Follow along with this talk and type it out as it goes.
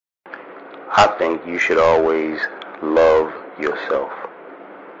I think you should always love yourself.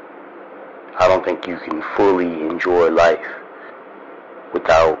 I don't think you can fully enjoy life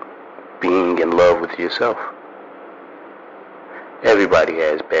without being in love with yourself. Everybody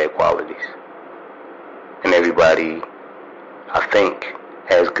has bad qualities. And everybody, I think,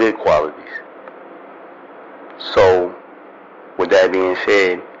 has good qualities. So, with that being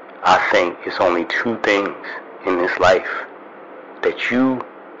said, I think it's only two things in this life that you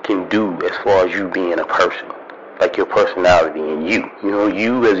can do as far as you being a person. Like your personality and you. You know,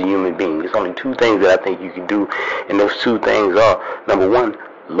 you as a human being. There's only two things that I think you can do. And those two things are, number one,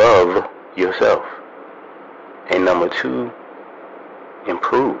 love yourself. And number two,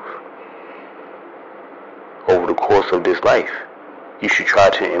 improve. Over the course of this life, you should try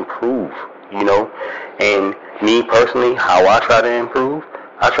to improve, you know. And me personally, how I try to improve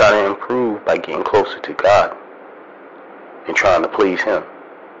by getting closer to God and trying to please Him.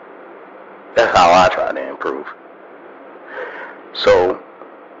 That's how I try to improve. So,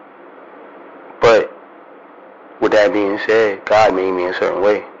 but with that being said, God made me a certain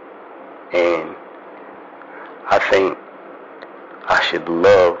way, and I think I should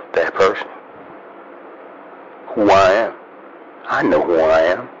love that person, who I am. I know who I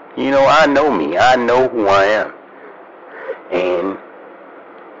am. You know, I know me. I know who I am. And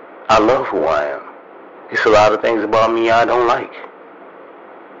I love who I am. It's a lot of things about me I don't like.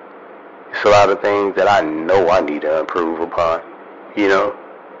 It's a lot of things that I know I need to improve upon, you know.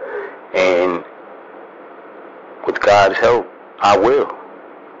 And with God's help, I will.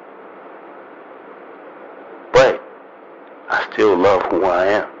 But I still love who I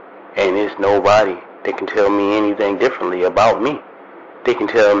am. And there's nobody that can tell me anything differently about me. They can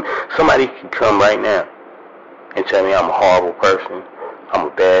tell me, somebody can come right now and tell me I'm a horrible person, I'm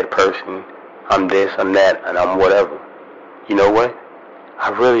a bad person, I'm this, I'm that, and I'm whatever. You know what? I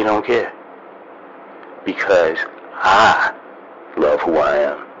really don't care. Because I love who I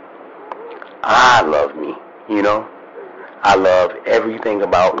am. I love me, you know? I love everything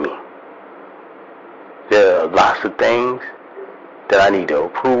about me. There are lots of things that I need to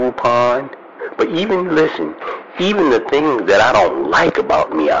improve upon. But even the things that I don't like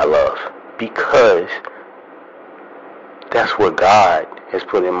about me, I love. Because that's what God has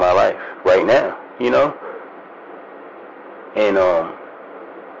put in my life right now, you know? And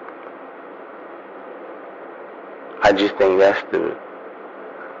I just think that's the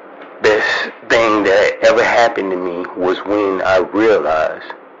best thing that ever happened to me, was when I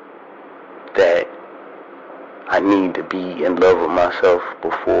realized that I need to be in love with myself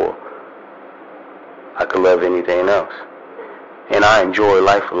before I could love anything else. And I enjoy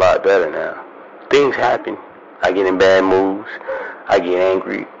life a lot better now. Things happen. I get in bad moods. I get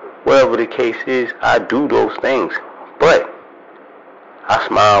angry. Whatever the case is, I do those things. But I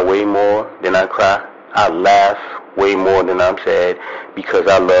smile way more than I cry. I laugh way more than I'm sad, because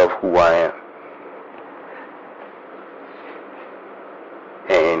I love who I am.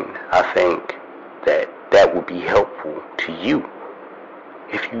 And I think that that would be helpful to you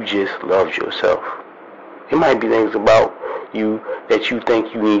if you just loved yourself. It might be things about you that you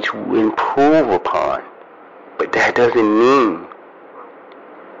think you need to improve upon, but that doesn't mean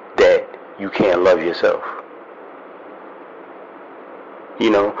that you can't love yourself.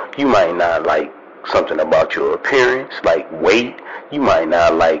 You know, you might not like something about your appearance, like weight. You might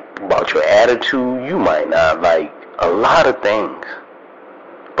not like about your attitude. You might not like a lot of things.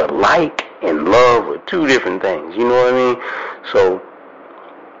 But like and love are two different things. You know what I mean? So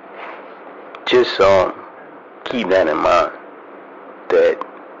just keep that in mind, that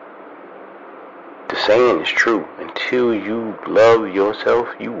the saying is true. Until you love yourself,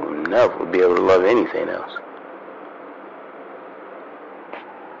 you will never be able to love anything else.